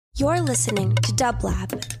You're listening to Dub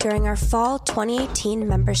Lab during our Fall 2018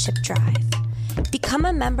 membership drive. Become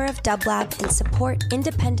a member of Dub Lab and support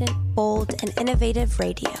independent, bold, and innovative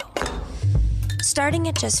radio. Starting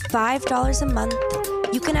at just $5 a month,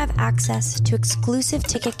 you can have access to exclusive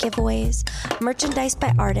ticket giveaways, merchandise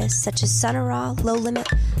by artists such as Sunna Ra, Low Limit,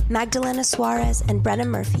 Magdalena Suarez, and Brenna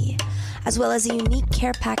Murphy, as well as a unique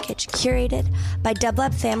care package curated by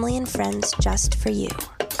Dublab family and friends just for you.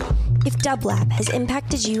 If Dublab has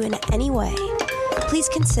impacted you in any way, please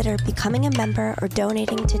consider becoming a member or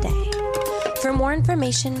donating today. For more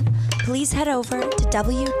information, please head over to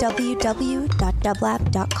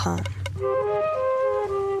www.dublab.com.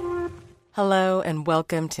 Hello and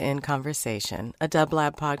welcome to In Conversation, a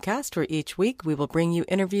Dublab podcast where each week we will bring you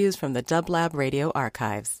interviews from the Dublab radio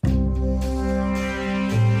archives.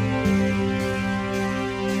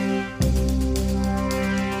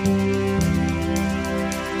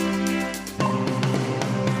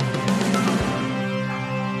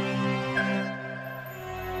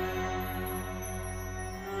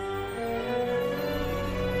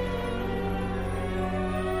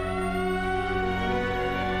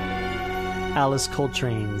 Alice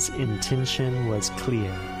Coltrane's intention was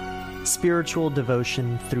clear: spiritual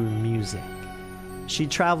devotion through music. She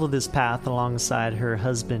traveled this path alongside her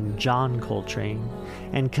husband John Coltrane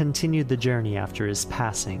and continued the journey after his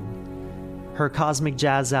passing. Her cosmic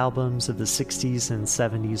jazz albums of the 60s and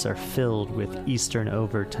 70s are filled with Eastern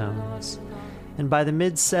overtones. And by the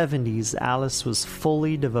mid-70s, Alice was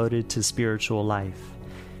fully devoted to spiritual life.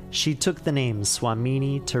 She took the name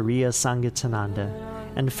Swamini Turiya Sangeetananda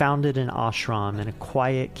and founded an ashram in a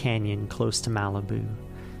quiet canyon close to Malibu.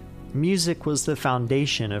 Music was the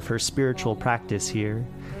foundation of her spiritual practice here,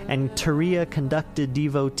 and Turiya conducted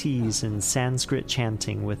devotees in Sanskrit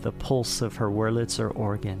chanting with the pulse of her Wurlitzer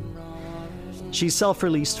organ. She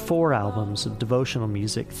self-released 4 albums of devotional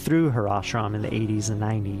music through her ashram in the 80s and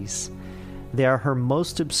 90s. They are her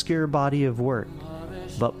most obscure body of work,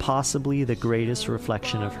 but possibly the greatest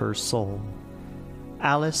reflection of her soul.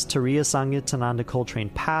 Alice Turiya Sangeetananda Coltrane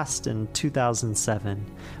passed in 2007,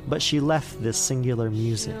 but she left this singular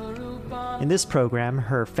music. In this program,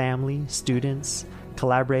 her family, students,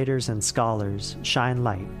 collaborators, and scholars shine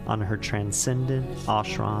light on her transcendent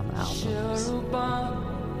ashram albums.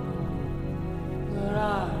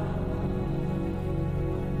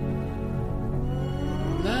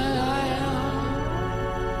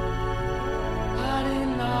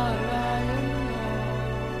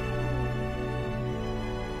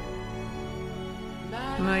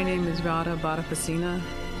 My name is Radha Bhattapasena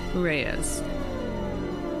Reyes.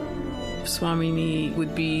 Swamini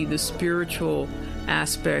would be the spiritual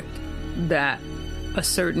aspect that a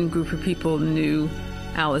certain group of people knew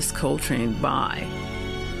Alice Coltrane by.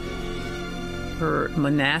 Her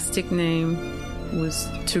monastic name was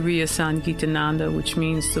Turiya Sangeetananda, which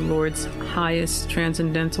means the Lord's highest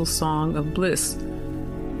transcendental song of bliss.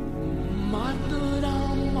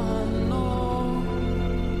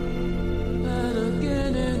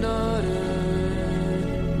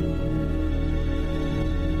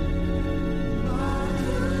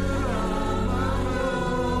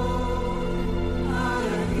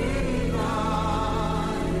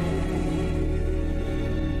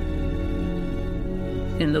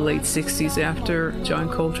 In the late 60s, after John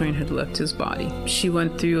Coltrane had left his body, she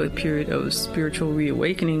went through a period of spiritual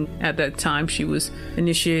reawakening. At that time, she was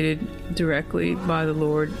initiated directly by the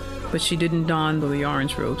Lord, but she didn't don the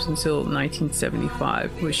orange robes until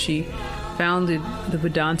 1975, where she founded the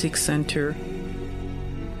Vedantic Center.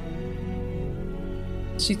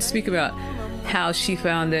 She'd speak about how she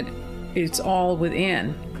found that it's all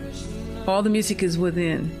within. All the music is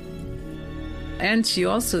within. And she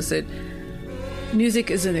also said,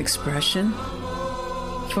 music is an expression.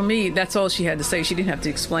 For me, that's all she had to say. She didn't have to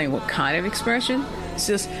explain what kind of expression. It's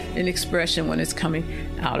just an expression when it's coming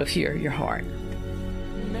out of here, your heart.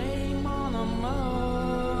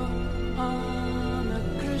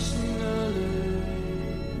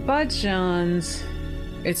 Bhajans,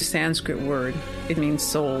 it's a Sanskrit word. It means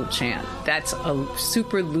soul chant. That's a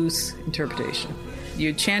super loose interpretation.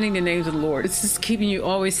 You're chanting the names of the Lord. It's just keeping you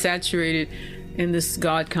always saturated in this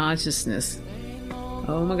God consciousness.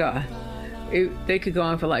 Oh my God. They could go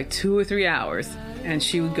on for like 2 or 3 hours, and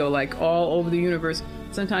she would go like all over the universe.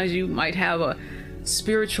 Sometimes you might have a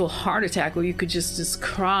spiritual heart attack where you could just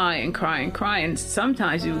cry and cry and cry, and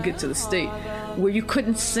sometimes you would get to the state where you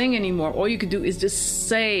couldn't sing anymore. All you could do is just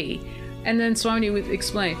say. And then Swami would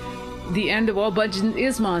explain, the end of all bhajan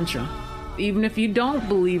is mantra. Even if you don't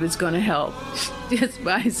believe it's going to help, just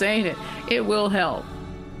by saying it, it will help.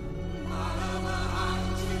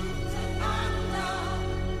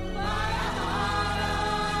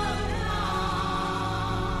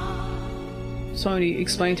 Somebody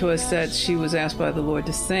explained to us that she was asked by the Lord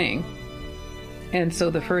to sing. And so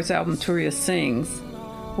the first album, Turia Sings,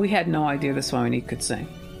 we had no idea that Swami could sing.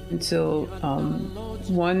 Until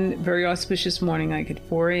one very auspicious morning, like at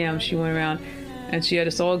 4 a.m., she went around and she had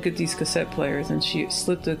us all get these cassette players, and she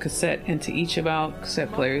slipped a cassette into each of our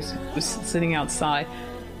cassette players. It was sitting outside,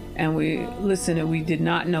 and we listened, and we did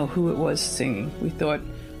not know who it was singing. We thought,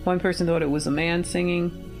 one person thought it was a man singing.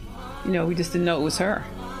 We just didn't know it was her.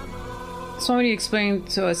 Somebody explained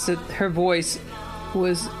to us that her voice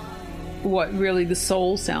was what really the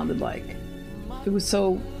soul sounded like. It was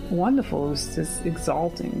so wonderful. It was just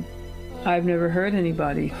exalting. I've never heard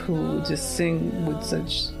anybody who would just sing with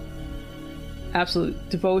such absolute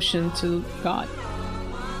devotion to God.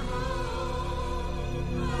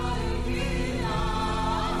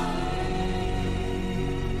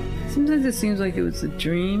 Sometimes it seems like it was a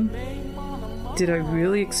dream. Did I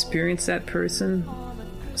really experience that person?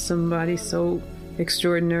 Somebody so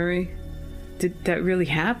extraordinary? Did that really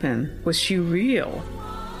happen? Was she real?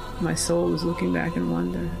 My soul was looking back in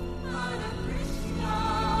wonder.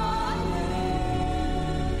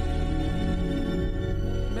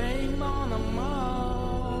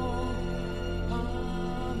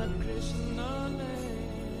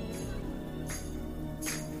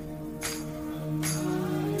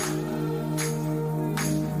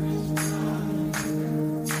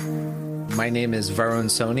 My name is Varun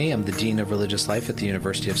Soni. I'm the Dean of Religious Life at the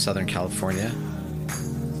University of Southern California.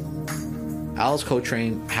 Alice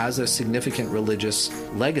Coltrane has a significant religious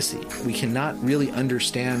legacy. We cannot really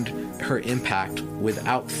understand her impact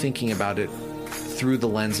without thinking about it through the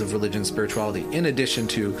lens of religion and spirituality, in addition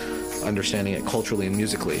to understanding it culturally and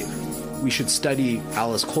musically. We should study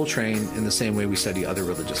Alice Coltrane in the same way we study other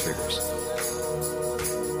religious figures.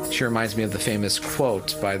 She reminds me of the famous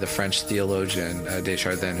quote by the French theologian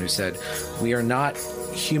Desjardins, who said, "We are not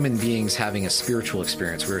human beings having a spiritual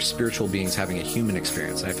experience. We're spiritual beings having a human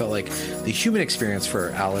experience." And I felt like the human experience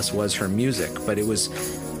for Alice was her music, but it was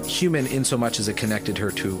human in so much as it connected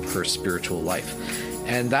her to her spiritual life.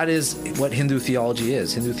 And that is what Hindu theology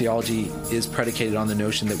is. Hindu theology is predicated on the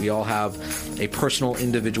notion that we all have a personal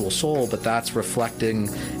individual soul, but that's reflecting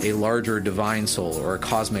a larger divine soul or a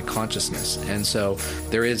cosmic consciousness. And so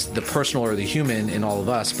there is the personal or the human in all of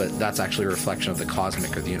us, but that's actually a reflection of the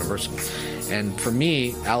cosmic or the universal. And for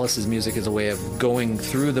me, Alice's music is a way of going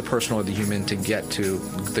through the personal or the human to get to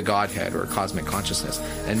the Godhead or cosmic consciousness.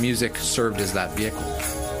 And music served as that vehicle.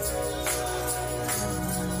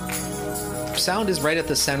 Sound is right at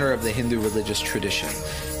the center of the Hindu religious tradition.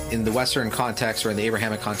 In the Western context or in the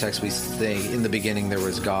Abrahamic context, we say in the beginning there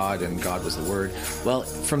was God and God was the Word. Well,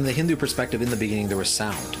 from the Hindu perspective, in the beginning there was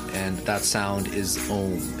sound, and that sound is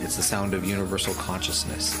Om. It's the sound of universal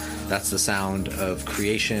consciousness. That's the sound of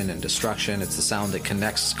creation and destruction. It's the sound that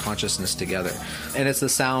connects consciousness together. And it's the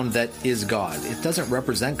sound that is God. It doesn't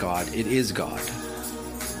represent God, it is God.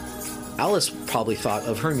 Alice probably thought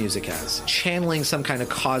of her music as channeling some kind of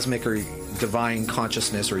cosmic or divine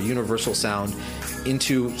consciousness or universal sound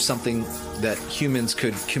into something that humans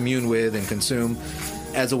could commune with and consume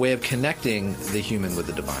as a way of connecting the human with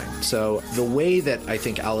the divine. So the way that I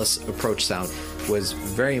think Alice approached sound was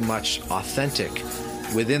very much authentic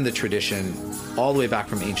within the tradition, all the way back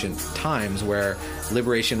from ancient times, where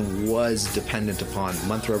liberation was dependent upon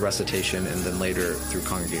mantra recitation and then later through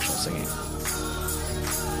congregational singing.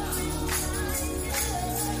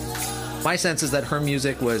 My sense is that her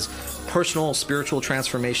music was personal spiritual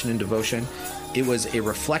transformation and devotion. It was a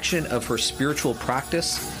reflection of her spiritual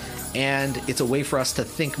practice, and it's a way for us to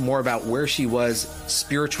think more about where she was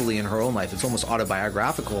spiritually in her own life. It's almost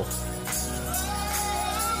autobiographical.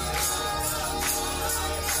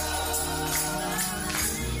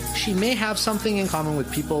 She may have something in common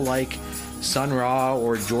with people like Sun Ra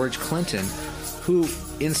or George Clinton, who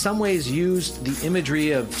in some ways used the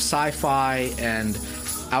imagery of sci-fi and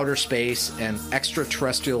outer space and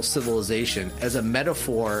extraterrestrial civilization as a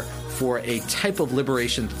metaphor for a type of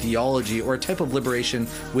liberation theology or a type of liberation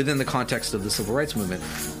within the context of the civil rights movement.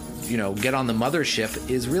 Get on the mothership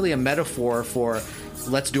is really a metaphor for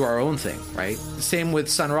let's do our own thing, right? Same with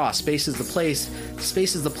Sun Ra. Space is the place.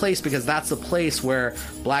 Space is the place because that's the place where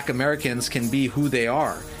Black Americans can be who they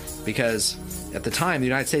are, because at the time the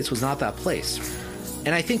United States was not that place.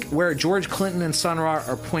 And I think where George Clinton and Sun Ra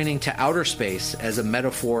are pointing to outer space as a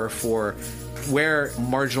metaphor for where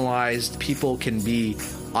marginalized people can be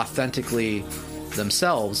authentically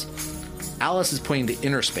themselves, Alice is pointing to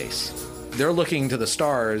inner space. They're looking to the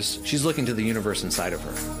stars. She's looking to the universe inside of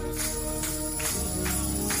her.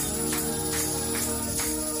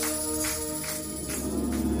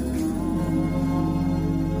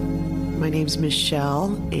 My name's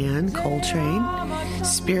Michelle Ann Coltrane.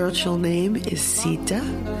 Spiritual name is Sita.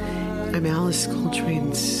 I'm Alice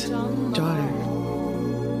Coltrane's daughter.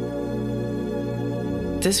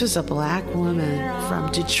 This was a black woman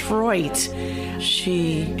from Detroit.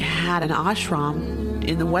 She had an ashram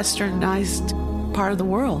in the westernized part of the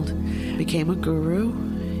world. Became a guru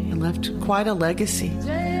and left quite a legacy.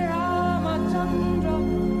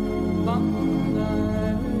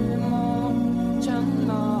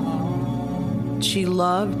 She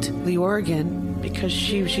loved the organ because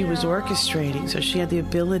she was orchestrating, so she had the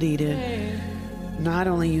ability to not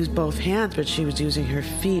only use both hands, but she was using her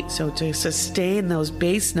feet. So to sustain those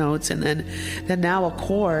bass notes and then now a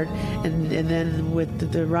chord, and then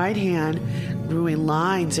with the right hand doing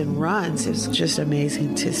lines and runs, it's just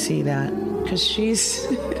amazing to see that, because she's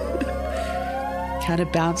kind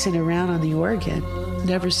of bouncing around on the organ.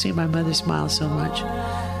 Never seen my mother smile so much.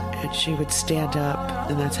 And she would stand up,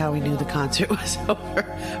 and that's how we knew the concert was over.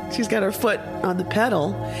 She's got her foot on the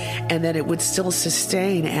pedal, and then it would still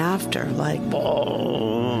sustain after, like, boom,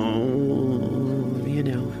 you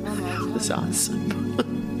know. It was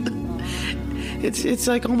awesome. It's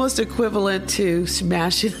like almost equivalent to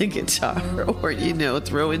smashing the guitar or, you know,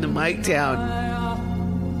 throwing the mic down.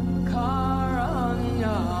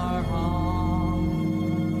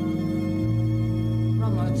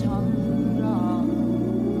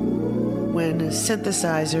 When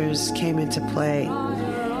synthesizers came into play,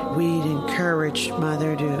 we'd encourage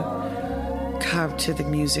Mother to come to the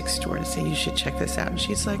music store and say, "You should check this out." And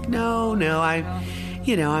she's like, "No,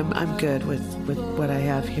 I'm good with what I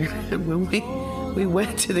have here." And when we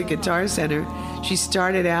went to the Guitar Center, she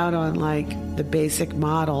started out on like the basic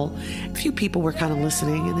model. A few people were kind of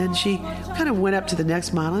listening, and then she kind of went up to the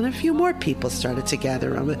next model, and a few more people started to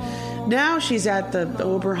gather on it. Now she's at the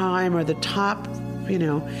Oberheim or the top, you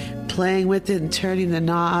know, playing with it and turning the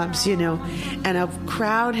knobs, you know, and a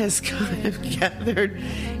crowd has kind of gathered.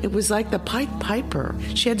 It was like the Pied Piper.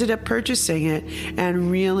 She ended up purchasing it, and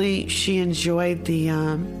really she enjoyed the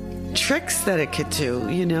tricks that it could do,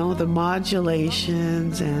 you know, the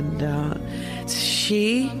modulations, and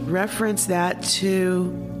she referenced that to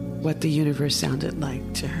what the universe sounded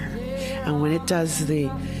like to her. And when it does the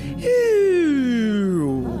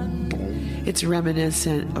it's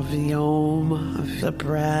reminiscent of the Om, of the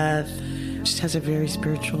breath. It just has a very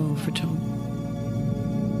spiritual overtone.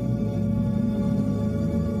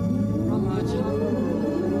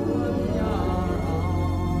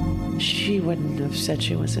 She wouldn't have said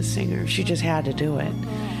she was a singer. She just had to do it.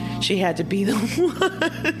 She had to be the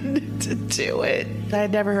one to do it. I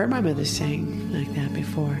had never heard my mother sing like that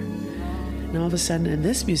before. And all of a sudden, and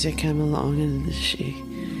this music came along, and she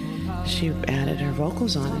added her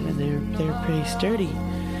vocals on it, and they're pretty sturdy.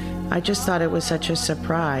 I just thought it was such a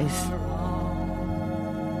surprise.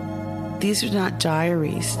 These are not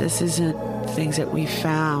diaries. This isn't things that we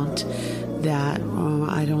found that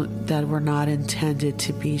that were not intended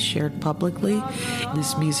to be shared publicly.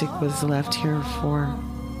 This music was left here for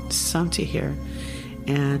some to hear,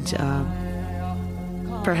 and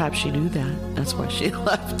perhaps she knew that. That's why she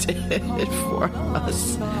left it for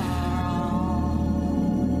us.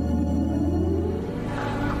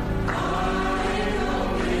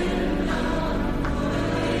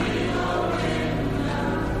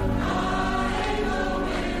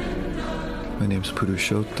 My name's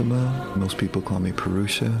Purushottama. Most people call me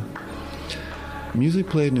Purusha. Music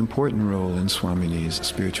played an important role in Swamini's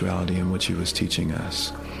spirituality and what she was teaching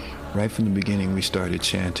us. Right from the beginning, we started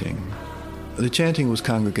chanting. The chanting was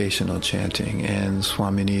congregational chanting, and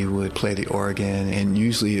Swamini would play the organ, and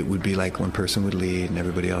usually it would be like one person would lead and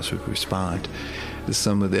everybody else would respond.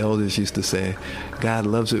 Some of the elders used to say, God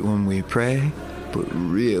loves it when we pray, but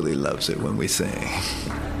really loves it when we sing.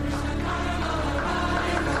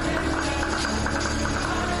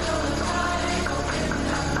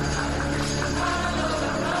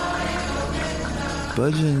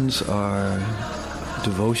 Bhajans are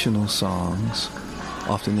devotional songs.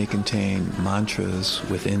 Often they contain mantras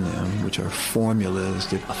within them, which are formulas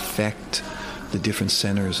that affect the different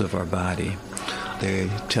centers of our body. They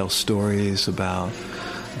tell stories about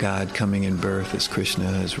God coming in birth as Krishna,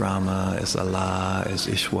 as Rama, as Allah, as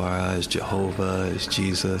Ishwara, as Jehovah, as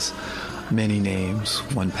Jesus. Many names,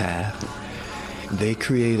 one path. They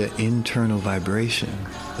create an internal vibration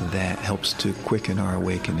that helps to quicken our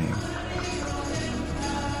awakening.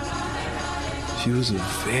 She was a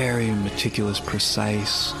very meticulous,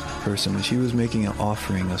 precise person. When she was making an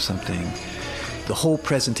offering of something, the whole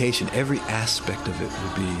presentation, every aspect of it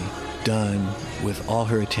would be done with all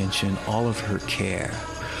her attention, all of her care.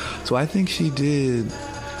 So I think she did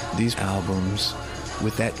these albums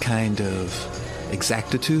with that kind of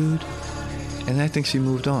exactitude And I think she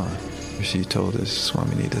moved on. She told us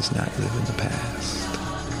Swamini does not live in the past.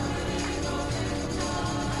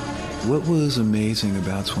 What was amazing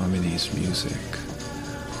about Swamini's music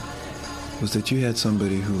was that you had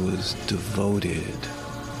somebody who was devoted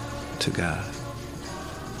to God,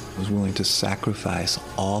 was willing to sacrifice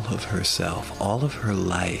all of herself, all of her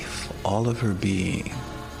life, all of her being.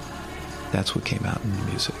 That's what came out in the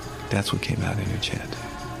music. That's what came out in her chanting.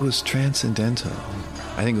 It was transcendental.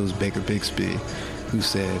 I think it was Baker Bixby who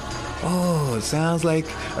said, "Oh, it sounds like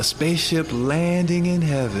a spaceship landing in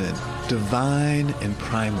heaven, divine and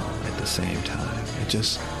primal at the same time." It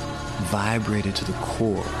just vibrated to the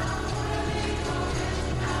core.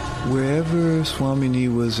 Wherever Swamini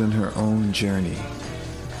was in her own journey,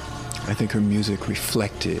 I think her music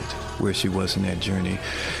reflected where she was in that journey.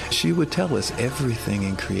 She would tell us everything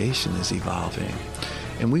in creation is evolving.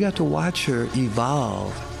 And we got to watch her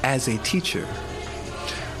evolve as a teacher.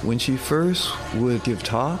 When she first would give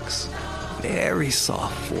talks, very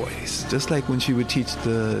soft voice, just like when she would teach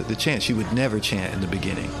the chant. She would never chant in the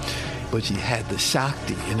beginning, but she had the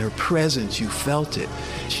Shakti. In her presence, you felt it.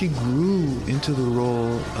 She grew into the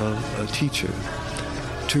role of a teacher.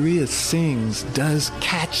 Turiya Sings does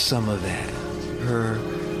catch some of that, her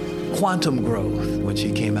quantum growth when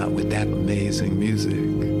she came out with that amazing music.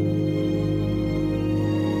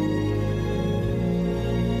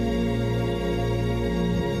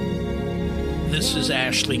 This is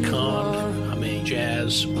Ashley Kahn. I'm a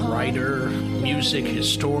jazz writer, music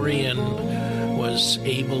historian, was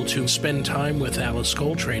able to spend time with Alice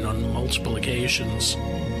Coltrane on multiple occasions.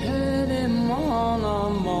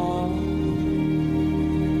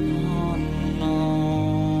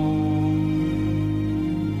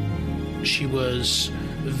 She was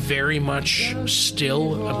very much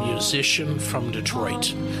still a musician from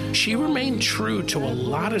Detroit. She remained true to a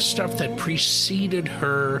lot of stuff that preceded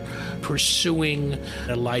her pursuing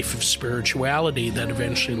a life of spirituality that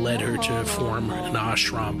eventually led her to form an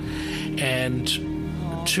ashram. And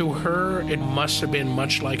to her, it must have been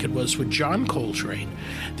much like it was with John Coltrane.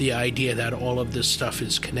 The idea that all of this stuff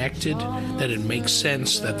is connected, that it makes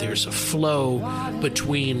sense, that there's a flow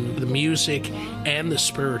between the music and the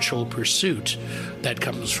spiritual pursuit that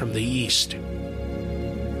comes from the East.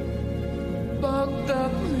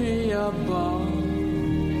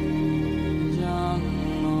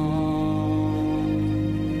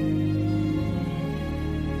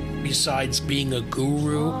 Besides being a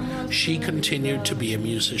guru, she continued to be a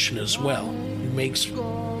musician as well. It makes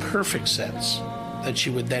perfect sense that she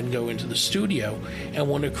would then go into the studio and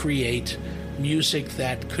want to create music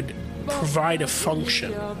that could provide a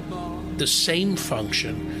function, the same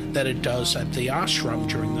function that it does at the ashram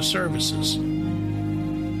during the services.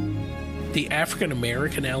 The African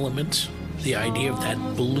American element, the idea of that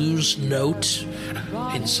blues note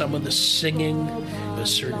in some of the singing, a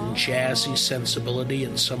certain jazzy sensibility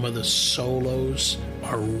in some of the solos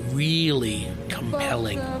are really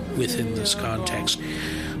compelling within this context.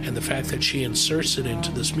 And the fact that she inserts it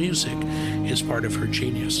into this music is part of her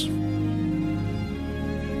genius.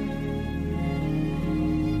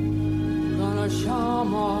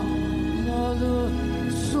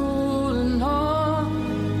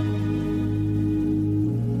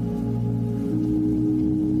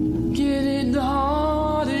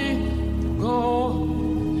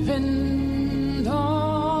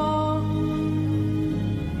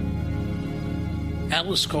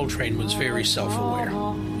 Alice Coltrane was very self-aware.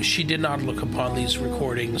 She did not look upon these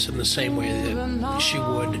recordings in the same way that she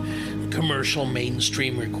would commercial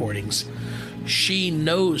mainstream recordings. She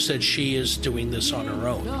knows that she is doing this on her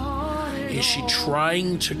own. Is she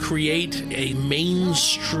trying to create a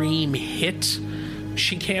mainstream hit?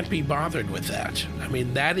 She can't be bothered with that. I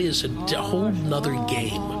mean, that is a whole nother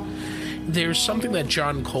game. There's something that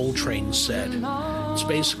John Coltrane said. It's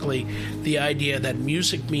basically the idea that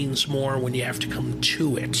music means more when you have to come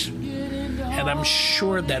to it. And I'm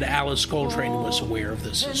sure that Alice Coltrane was aware of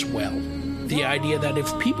this as well. The idea that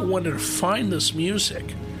if people wanted to find this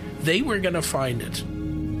music, they were going to find it.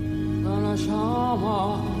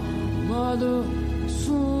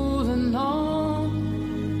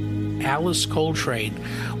 Alice Coltrane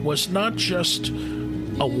was not just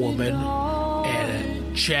a woman,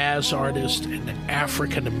 a jazz artist, an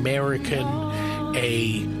African American,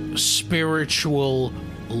 a spiritual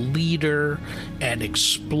leader, an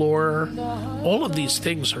explorer. All of these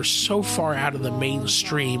things are so far out of the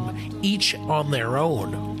mainstream, each on their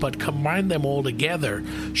own, but combine them all together.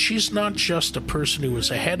 She's not just a person who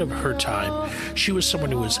was ahead of her time. She was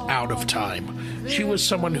someone who was out of time. She was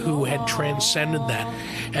someone who had transcended that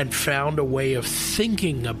and found a way of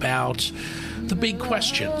thinking about the big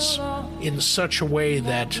questions. in such a way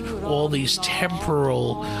that all these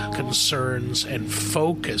temporal concerns and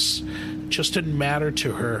focus just didn't matter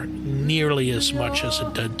to her nearly as much as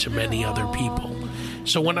it did to many other people.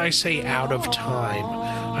 So when I say out of time,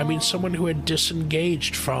 I mean someone who had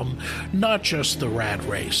disengaged from not just the rat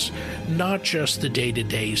race, not just the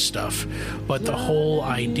day-to-day stuff, but the whole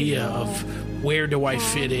idea of where do I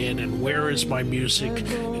fit in and where is my music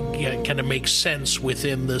going to make sense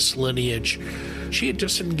within this lineage. She had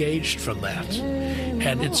disengaged from that.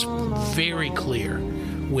 And it's very clear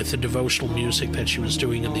with the devotional music that she was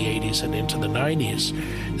doing in the 80s and into the 90s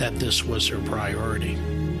that this was her priority.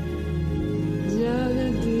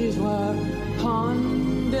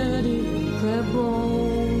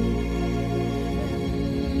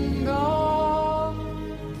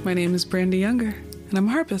 My name is Brandy Younger, and I'm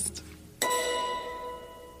a harpist.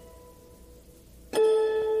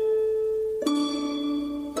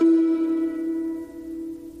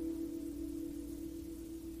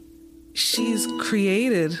 She's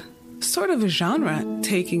created sort of a genre,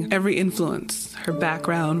 taking every influence, her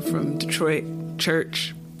background from Detroit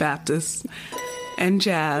church, Baptist, and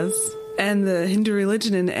jazz, and the Hindu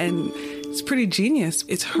religion, and it's pretty genius.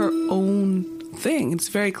 It's her own thing. It's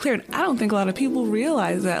very clear. And I don't think a lot of people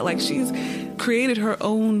realize that. Like, she's created her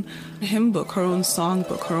own hymn book, her own song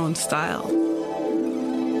book, her own style.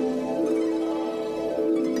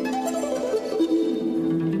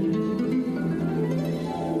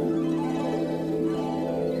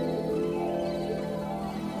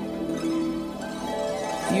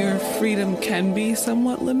 Your freedom can be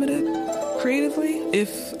somewhat limited creatively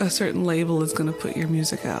if a certain label is going to put your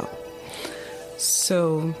music out.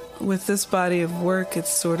 So with this body of work, it's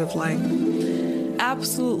sort of like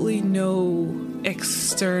absolutely no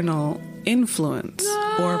external influence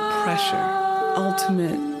or pressure.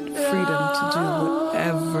 Ultimate freedom to do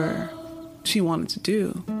whatever she wanted to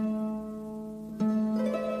do.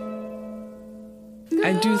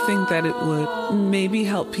 I do think that it would maybe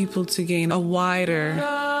help people to gain a wider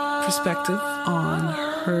perspective on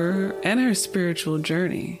her and her spiritual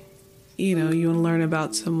journey. You know, you want to learn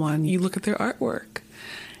about someone, you look at their artwork.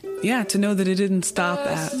 Yeah, to know that it didn't stop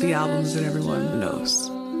at the albums that everyone knows.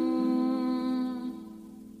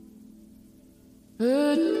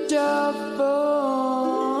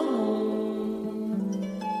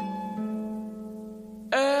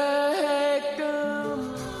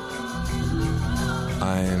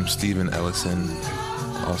 I am Stephen Ellison,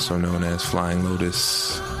 also known as Flying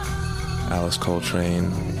Lotus. Alice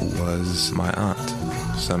Coltrane was my aunt.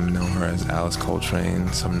 Some know her as Alice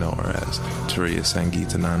Coltrane, some know her as Turiya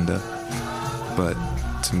Sangeetananda, but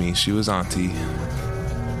to me, she was auntie.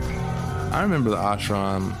 I remember the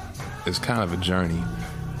ashram is kind of a journey.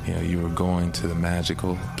 You know, you were going to the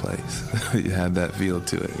magical place. You had that feel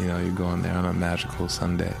to it. You know, you're going there on a magical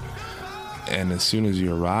Sunday. And as soon as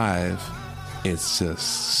you arrive, it's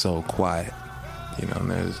just so quiet. You know,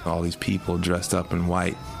 and there's all these people dressed up in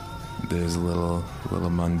white. There's a little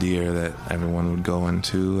mandir that everyone would go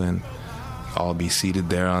into and all be seated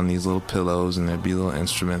there on these little pillows, and there'd be little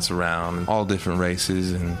instruments around, all different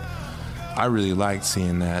races. And I really liked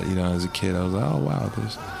seeing that. You know, as a kid, I was like, oh wow,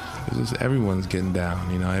 there's just, everyone's getting down.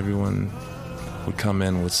 You know, everyone would come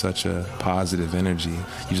in with such a positive energy.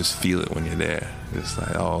 You just feel it when you're there. It's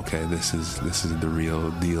like, oh, okay, this is the real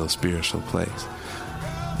deal spiritual place.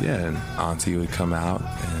 Yeah, and Auntie would come out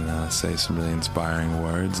and say some really inspiring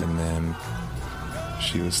words, and then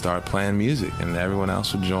she would start playing music, and everyone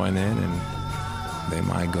else would join in, and they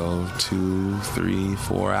might go 2, 3,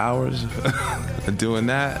 4 hours doing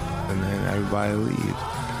that, and then everybody would leave.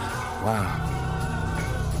 Wow.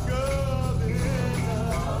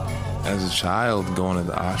 As a child, going to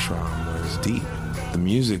the ashram was deep. The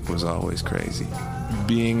music was always crazy.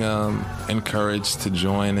 Being encouraged to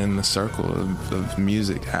join in the circle of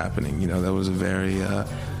music happening, you know, that was a very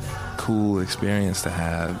cool experience to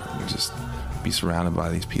have. Just be surrounded by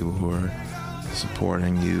these people who are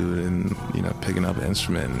supporting you and, you know, picking up an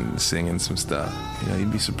instrument and singing some stuff. You know,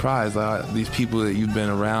 you'd be surprised, like, these people that you've been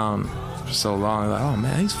around for so long, like, oh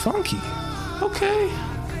man, he's funky. Okay.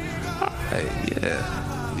 All right,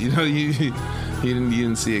 yeah. You know, you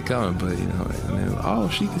didn't see it coming, but, you know, and then, oh,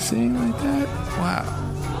 she can sing like that? Wow.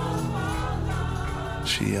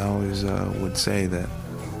 She always would say that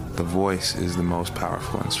the voice is the most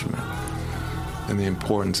powerful instrument, and the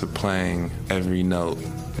importance of playing every note,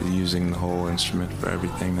 using the whole instrument for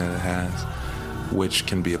everything that it has, which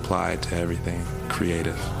can be applied to everything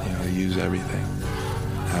creative. You know, use everything,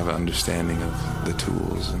 have an understanding of the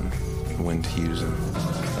tools and when to use them.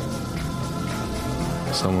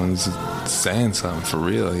 Someone's saying something for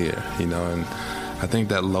real here, you know, and I think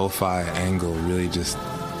that lo-fi angle really just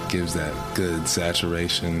gives that good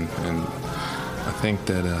saturation, and I think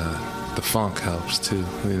that the funk helps too,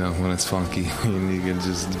 when it's funky and you can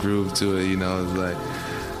just groove to it, it's like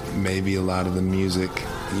maybe a lot of the music,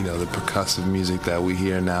 the percussive music that we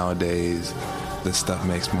hear nowadays, this stuff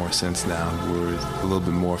makes more sense now. We're a little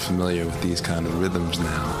bit more familiar with these kind of rhythms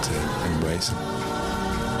now to embrace them.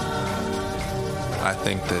 I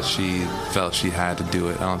think that she felt she had to do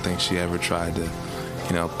it. I don't think she ever tried to,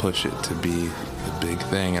 push it to be a big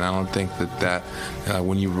thing. And I don't think that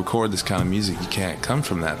when you record this kind of music, you can't come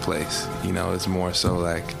from that place. It's more so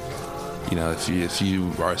like, if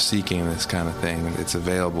you are seeking this kind of thing, it's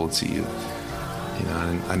available to you.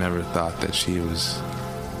 I never thought that she was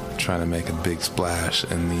trying to make a big splash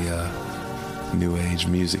in the new age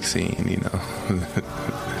music scene,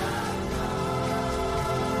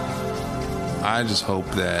 I just hope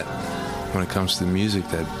that when it comes to music,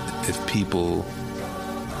 that if people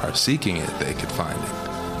are seeking it, they could find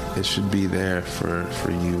it. It should be there for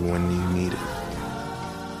you when you need it.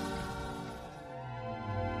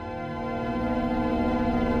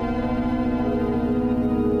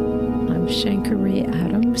 I'm Shankari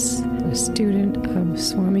Adams, a student of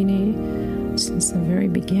Swamini since the very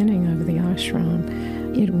beginning of the ashram.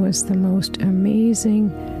 It was the most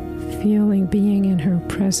amazing feeling being in her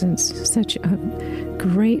presence, such a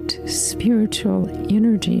great spiritual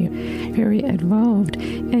energy, very evolved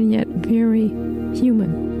and yet very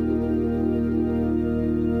human.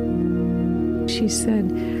 She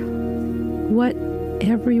said, what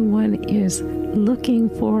everyone is looking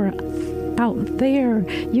for out there,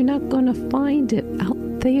 you're not going to find it out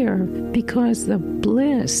there, because the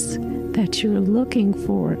bliss that you're looking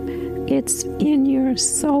for, it's in your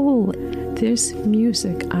soul. This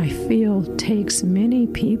music, I feel, takes many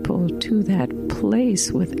people to that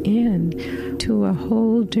place within, to a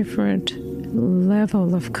whole different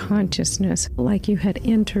level of consciousness, like you had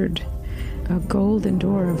entered a golden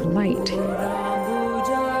door of light.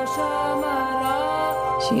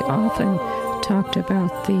 She often talked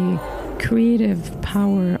about the creative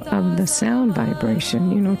power of the sound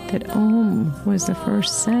vibration, that Om was the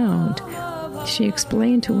first sound. She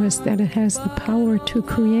explained to us that it has the power to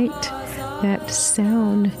create. That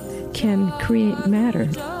sound can create matter.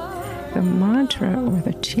 The mantra or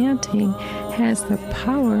the chanting has the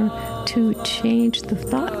power to change the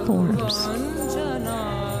thought forms.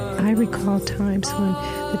 I recall times when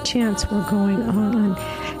the chants were going on,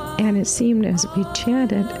 and it seemed as we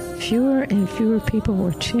chanted, fewer and fewer people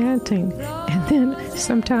were chanting. And then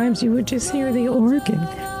sometimes you would just hear the organ,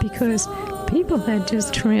 because people had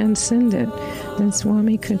just transcended. Then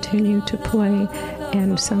Swami continued to play,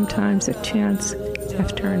 and sometimes the chants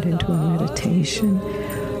have turned into a meditation,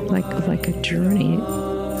 like a journey.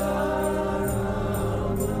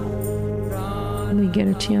 We get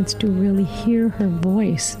a chance to really hear her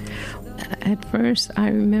voice. At first, I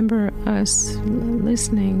remember us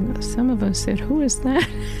listening. Some of us said, "Who is that?"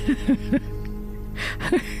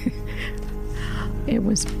 It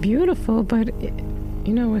was beautiful, but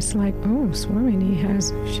it's like, oh, Swamini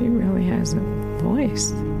she really has a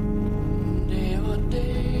voice.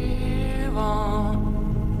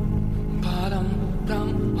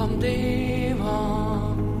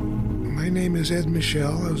 My name is Ed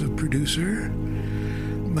Michel. I was a producer.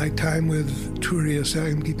 My time with Turiya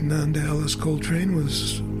Sangeetananda Alice Coltrane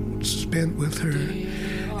was spent with her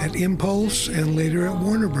at Impulse and later at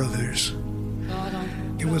Warner Brothers.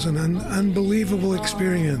 It was an unbelievable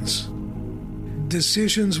experience.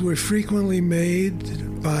 Decisions were frequently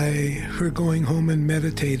made by her going home and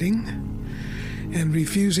meditating and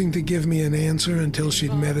refusing to give me an answer until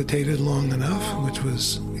she'd meditated long enough, which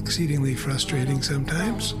was exceedingly frustrating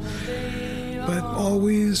sometimes, but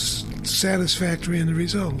always satisfactory in the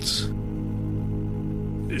results.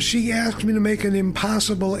 She asked me to make an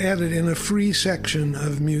impossible edit in a free section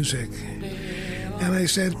of music. And I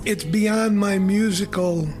said, it's beyond my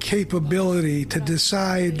musical capability to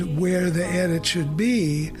decide where the edit should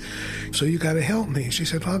be, so you got to help me. She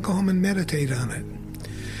said, well, I'll go home and meditate on it.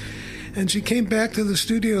 And she came back to the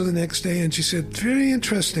studio the next day and she said, very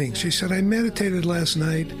interesting. She said, I meditated last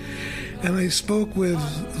night and I spoke with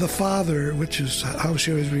the father, which is how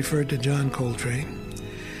she was referred to John Coltrane,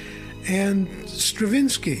 and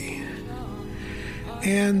Stravinsky.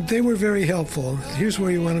 And they were very helpful. Here's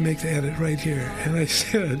where you want to make the edit, right here. And I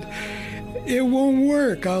said, it won't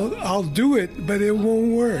work. I'll do it, but it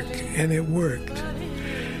won't work. And it worked.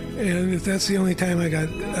 And that's the only time I got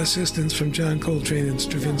assistance from John Coltrane and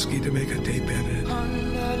Stravinsky to make a tape edit.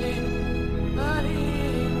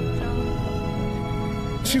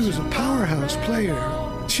 She was a powerhouse player.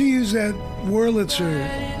 She used that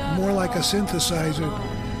Wurlitzer more like a synthesizer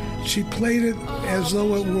She played it as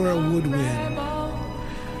though it were a woodwind.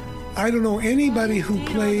 I don't know anybody who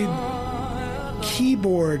played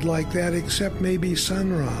keyboard like that except maybe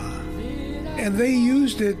Sun Ra. And they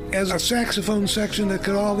used it as a saxophone section that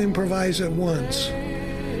could all improvise at once.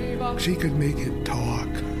 She could make it talk.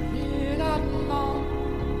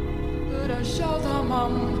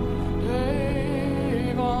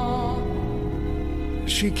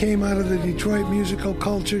 She came out of the Detroit musical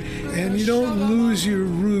culture, and you don't lose your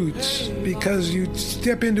roots because you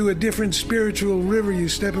step into a different spiritual river. You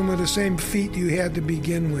step in with the same feet you had to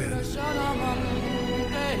begin with.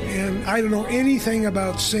 And I don't know anything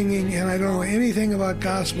about singing, and I don't know anything about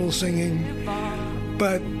gospel singing,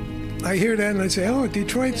 but I hear that and I say, oh, a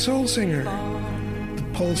Detroit soul singer. The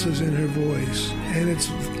pulse is in her voice, and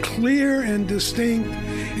it's clear and distinct.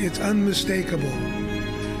 It's unmistakable.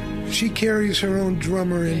 She carries her own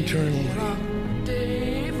drummer internally.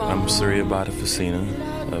 I'm Surya Bhattacina,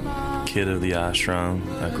 a kid of the Ashram.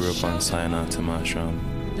 I grew up on Sayanatam Ashram.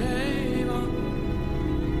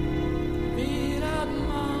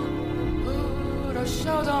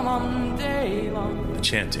 The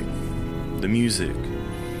chanting, the music,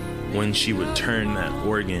 when she would turn that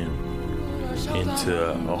organ into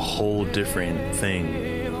a whole different thing.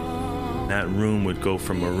 That room would go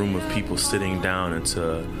from a room of people sitting down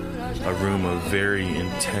into a room of very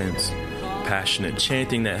intense, passionate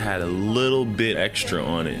chanting that had a little bit extra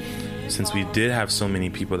on it. Since we did have so many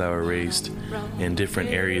people that were raised in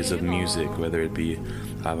different areas of music, whether it be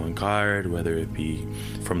avant-garde, whether it be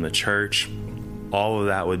from the church, all of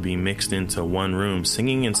that would be mixed into one room,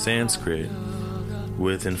 singing in Sanskrit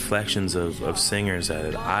with inflections of singers that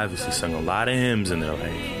had obviously sung a lot of hymns in their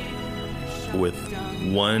life, with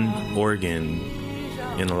one organ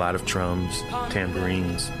and a lot of drums,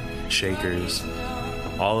 tambourines, shakers,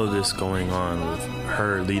 all of this going on with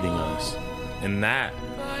her leading us. And that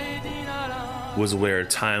was where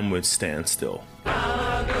time would stand still.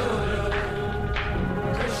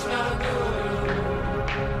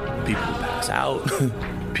 People would pass out.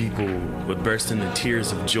 People would burst into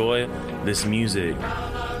tears of joy. This music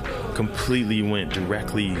completely went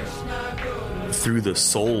directly through the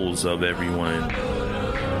souls of everyone.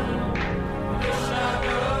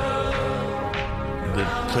 The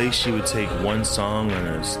place she would take one song on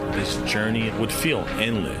this journey would feel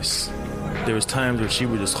endless. There was times where she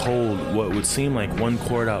would just hold what would seem like one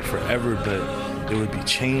chord out forever, but it would be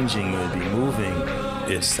changing, it would be moving.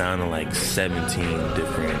 It sounded like 17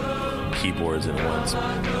 different keyboards at once.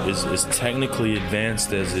 As technically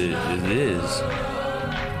advanced as it is,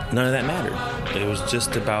 none of that mattered. It was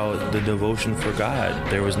just about the devotion for God.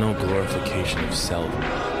 There was no glorification of self.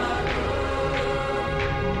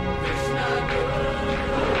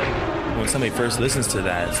 When somebody first listens to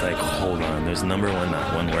that, it's like, hold on, there's number one,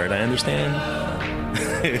 not one word I understand.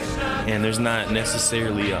 And there's not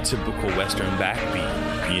necessarily a typical Western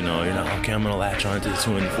backbeat. You know, you're not, okay, I'm going to latch on to the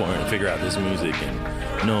 2 and 4 and figure out this music. And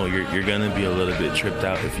no, you're going to be a little bit tripped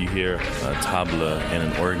out if you hear a tabla and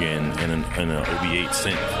an organ and an OB8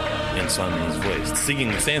 synth in Swami's voice singing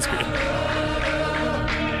in Sanskrit.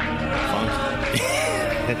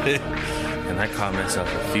 And I caught myself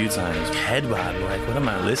a few times head bobbing, like, what am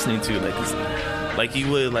I listening to? Like you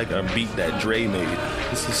would like a beat that Dre made.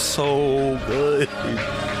 This is so good.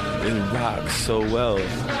 It rocks so well.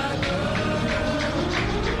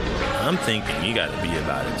 I'm thinking you got to be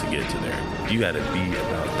about it to get to there. You got to be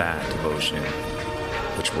about that devotion,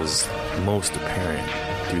 which was most apparent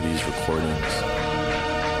through these recordings.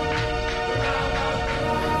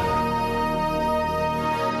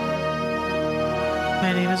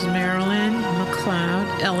 My name is Marilyn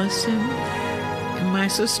McLeod Ellison. And my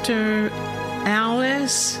sister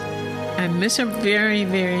Alice, I miss her very,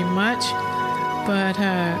 very much, but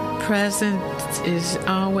her presence is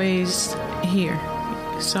always here.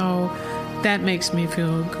 So that makes me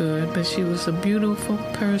feel good. But she was a beautiful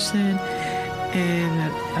person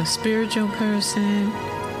and a spiritual person.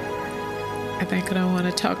 I think I don't want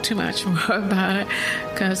to talk too much more about it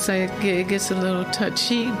because it gets a little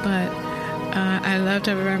touchy, but I loved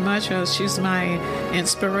her very much. She's my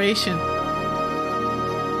inspiration.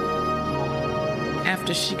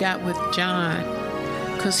 After she got with John,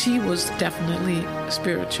 because he was definitely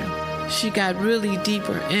spiritual, she got really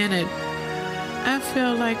deeper in it. I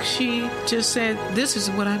feel like she just said, this is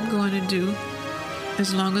what I'm going to do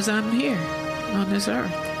as long as I'm here on this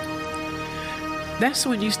earth. That's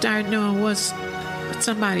when you start knowing what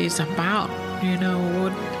somebody's about, you know,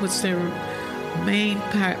 what's their main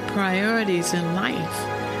priorities in life.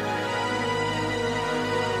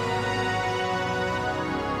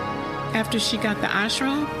 After she got the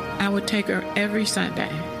ashram, I would take her every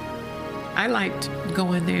Sunday. I liked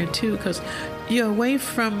going there too because you're away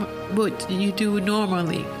from what you do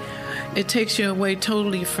normally. It takes you away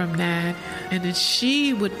totally from that. And then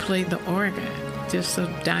she would play the organ, just so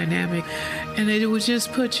dynamic. And it would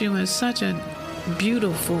just put you in such a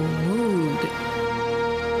beautiful mood.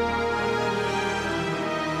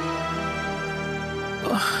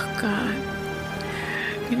 Oh, God.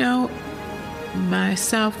 You know,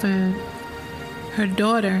 myself and her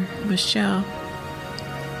daughter, Michelle,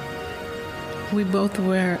 we both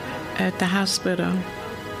were at the hospital.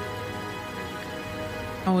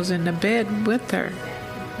 I was in the bed with her,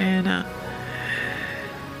 and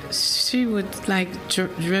she would like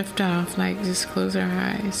drift off, like just close her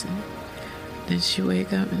eyes, and then she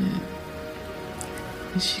wake up, and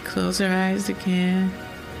she close her eyes again.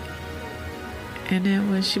 And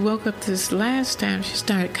then when she woke up this last time, she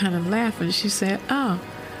started kind of laughing. She said, "Oh,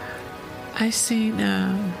 I seen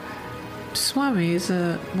Swamis,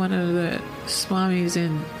 one of the Swamis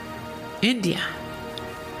in India.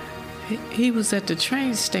 He was at the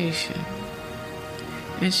train station."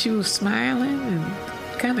 And she was smiling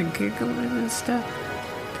and kind of giggling and stuff.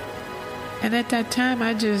 And at that time,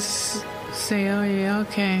 I just say, "Oh, yeah,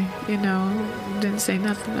 okay," you know, didn't say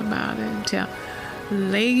nothing about it until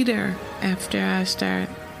later, after I started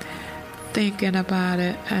thinking about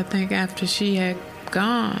it. I think after she had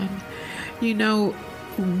gone, you know,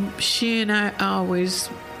 she and I always,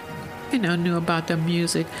 you know, knew about the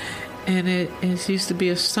music. And it used to be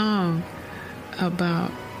a song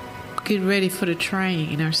about get ready for the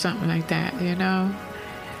train or something like that, you know.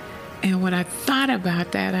 And when I thought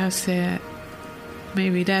about that, I said,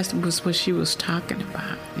 maybe that was what she was talking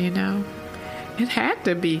about, you know. It had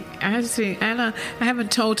to be. I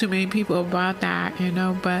haven't told too many people about that, you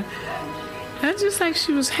know, but I just like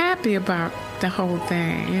she was happy about the whole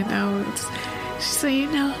thing, you know. She said,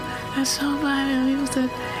 "You know, I saw him. He was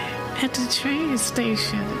at the train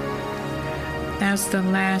station." That's the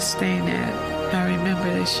last thing that I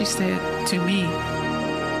remember that she said to me.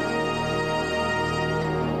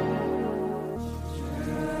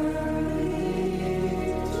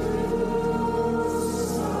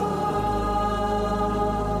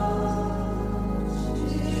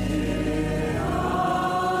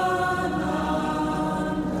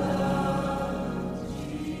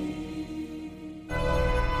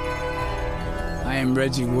 I am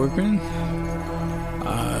Reggie Workman,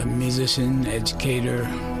 musician, educator,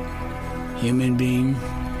 human being.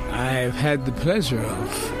 I have had the pleasure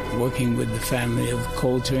of working with the family of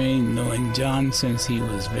Coltrane, knowing John since he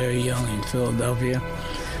was very young in Philadelphia.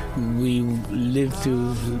 We lived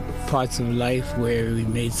through parts of life where we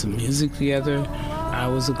made some music together. I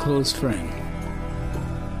was a close friend.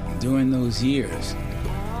 During those years,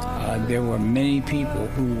 there were many people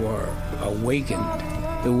who were awakened.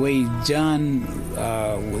 The way John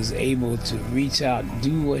was able to reach out,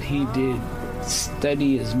 do what he did,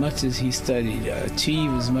 study as much as he studied,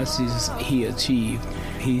 achieve as much as he achieved,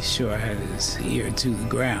 he sure had his ear to the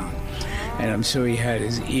ground. And I'm sure he had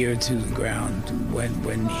his ear to the ground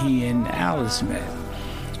when he and Alice met.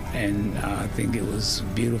 And I think it was a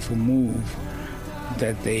beautiful move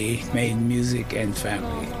that they made music and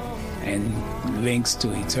family and links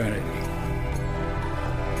to eternity.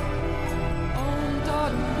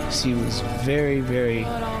 She was very, very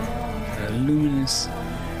luminous,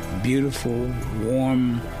 beautiful,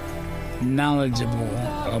 warm, knowledgeable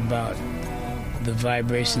about the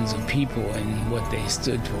vibrations of people and what they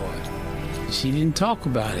stood for. She didn't talk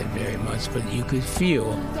about it very much, but you could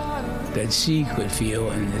feel that she could feel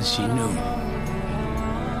and that she knew.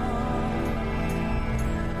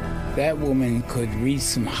 That woman could reach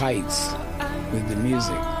some heights with the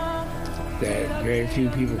music that very few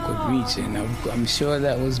people could reach, and I'm sure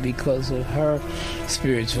that was because of her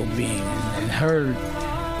spiritual being and her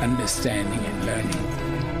understanding and learning.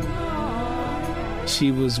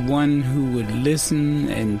 She was one who would listen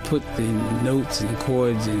and put the notes and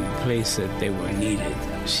chords in place that they were needed.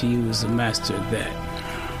 She was a master of that.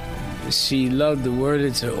 She loved the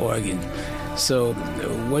wordage of organ. So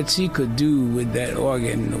what she could do with that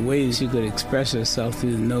organ, the way she could express herself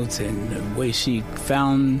through the notes, and the way she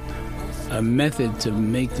found a method to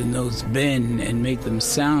make the notes bend and make them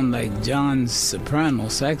sound like John's soprano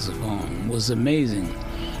saxophone was amazing.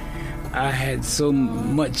 I had so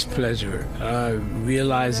much pleasure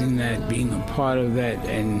realizing that, being a part of that,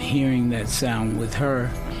 and hearing that sound with her.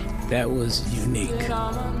 That was unique.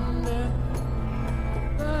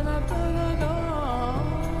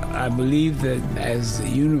 I believe that as the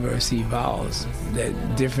universe evolves,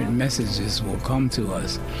 that different messages will come to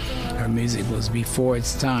us. Her music was before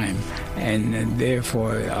its time, and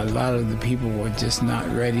therefore a lot of the people were just not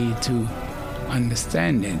ready to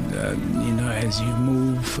understand it. As you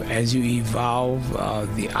move, as you evolve,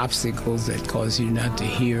 the obstacles that cause you not to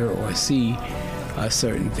hear or see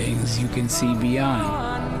certain things, you can see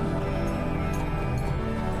beyond.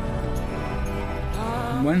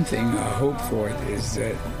 One thing I hope for is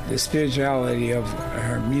that the spirituality of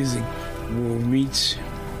her music will reach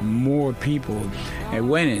more people, and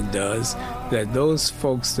when it does, that those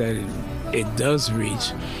folks that it does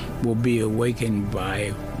reach will be awakened by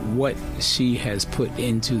what she has put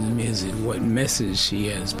into the music, what message she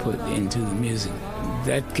has put into the music.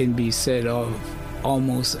 That can be said of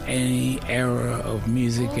almost any era of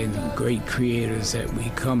music and great creators that we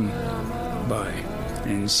come by,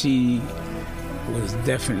 and she was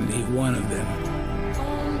definitely one of them.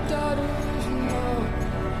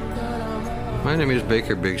 My name is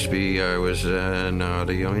Baker Bixby. I was an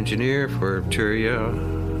audio engineer for Turiya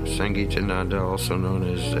Sangeetananda, also known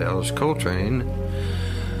as Alice Coltrane.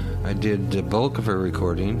 I did the bulk of her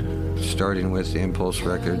recording, starting with Impulse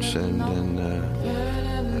Records, and then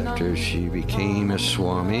after she became a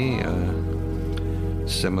Swami,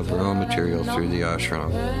 some of her own material through the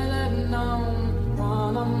Ashram.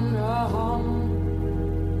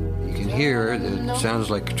 You can hear it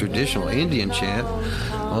sounds like a traditional Indian chant,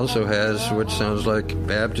 also has what sounds like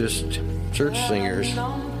Baptist church singers.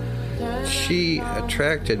 She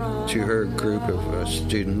attracted to her group of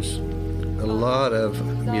students a lot of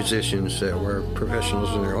musicians that were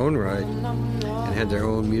professionals in their own right and had their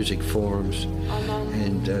own music forms,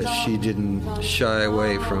 and she didn't shy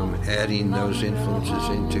away from adding those influences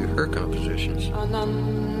into her compositions.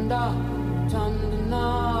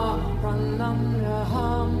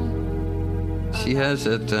 She has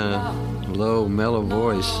that low, mellow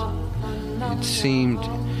voice. It seemed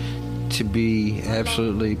to be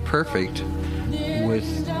absolutely perfect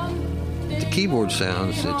with the keyboard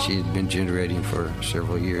sounds that she had been generating for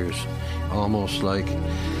several years, almost like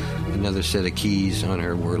another set of keys on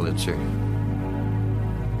her Wurlitzer.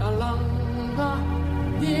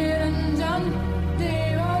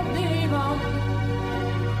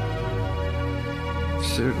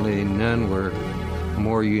 Certainly none were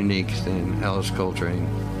more unique than Alice Coltrane.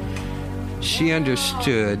 She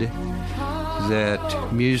understood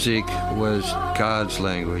that music was God's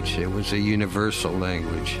language. It was a universal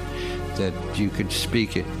language, that you could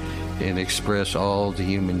speak it and express all the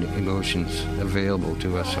human emotions available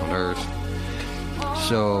to us on earth.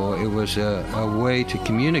 So it was a way to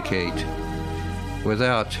communicate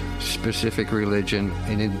without specific religion,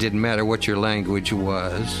 and it didn't matter what your language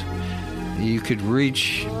was. You could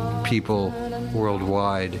reach people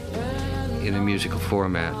worldwide in a musical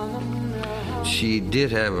format. She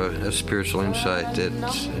did have a spiritual insight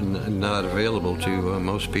that's not available to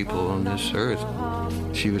most people on this earth.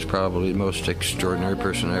 She was probably the most extraordinary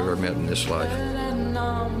person I ever met in this life.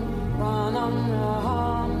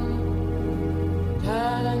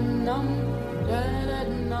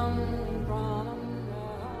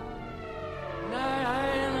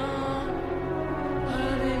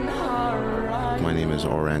 My name is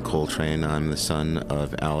Oran Coltrane. I'm the son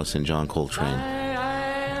of Alice and John Coltrane.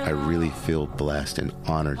 I really feel blessed and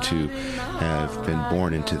honored to have been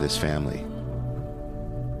born into this family.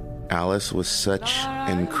 Alice was such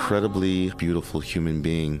an incredibly beautiful human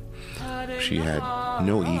being. She had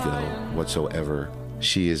no ego whatsoever.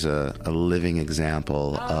 She is a living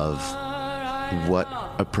example of what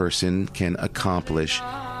a person can accomplish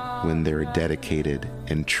when they're dedicated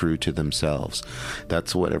and true to themselves.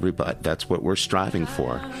 That's what we're striving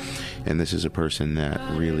for. And this is a person that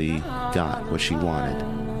really got what she wanted.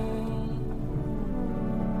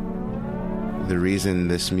 The reason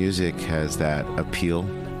this music has that appeal,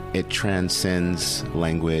 it transcends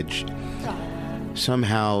language.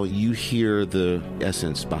 Somehow you hear the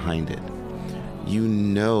essence behind it. You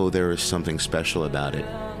know there is something special about it.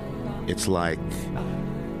 It's like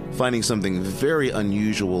finding something very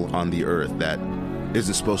unusual on the earth that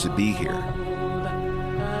isn't supposed to be here.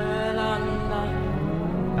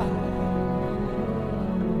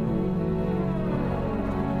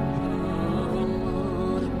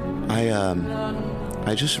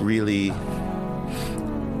 I just really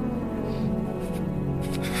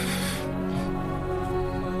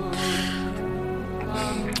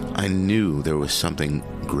I knew there was something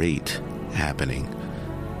great happening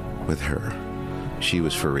with her. She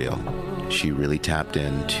was for real. She really tapped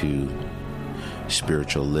into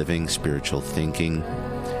spiritual living, spiritual thinking,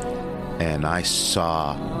 and I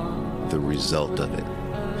saw the result of it.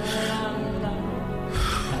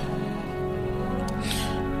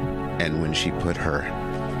 And when she put her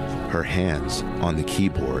hands on the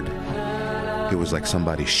keyboard, it was like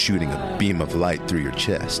somebody shooting a beam of light through your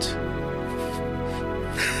chest.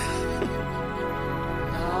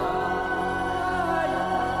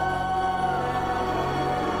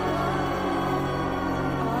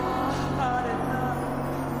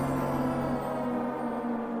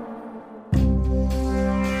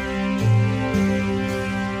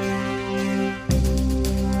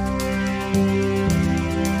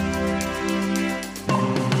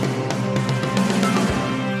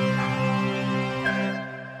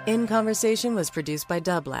 In Conversation was produced by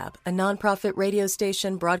Dublab, a nonprofit radio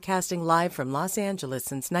station broadcasting live from Los Angeles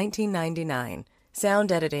since 1999.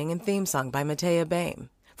 Sound editing and theme song by Matea Baim.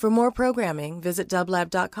 For more programming, visit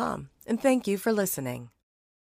dublab.com. And thank you for listening.